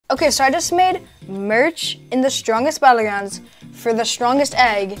Okay, so I just made merch in the strongest battlegrounds for the strongest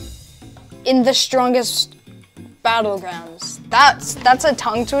egg in the strongest battlegrounds. That's a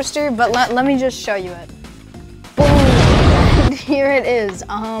tongue twister, but let me just show you it. Boom! Here it is.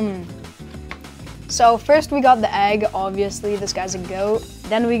 So first we got the egg, obviously this guy's a goat.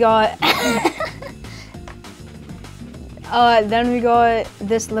 Then we got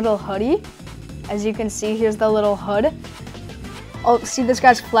this little hoodie. As you can see, here's the little hood. Oh, see, this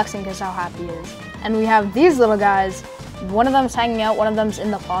guy's flexing because how happy he is. And we have these little guys. One of them's hanging out, one of them's in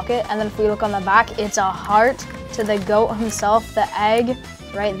the pocket. And then if we look on the back, it's a heart to the goat himself, the egg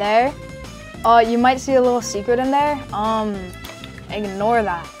right there. You might see a little secret in there. Ignore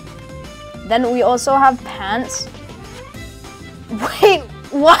that. Then we also have pants. Wait,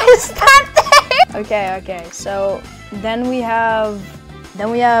 why is that there? Okay, so then we have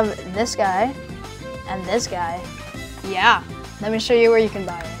this guy and this guy. Yeah, let me show you where you can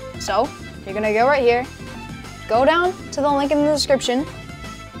buy it. So you're gonna go right here, go down to the link in the description,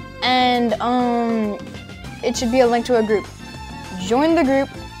 and it should be a link to a group. Join the group,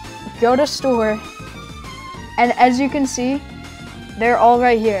 go to store, and as you can see, they're all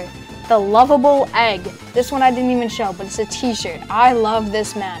right here. The lovable egg. This one I didn't even show, but it's a t-shirt. I love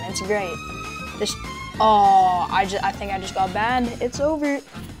this man, it's great. I think I just got banned. It's over.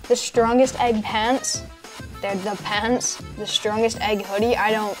 The strongest egg pants. They're the pants. The strongest egg hoodie.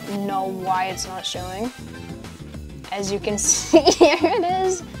 I don't know why it's not showing. As you can see, here it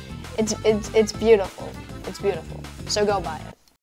is. It's beautiful. It's beautiful. So go buy it.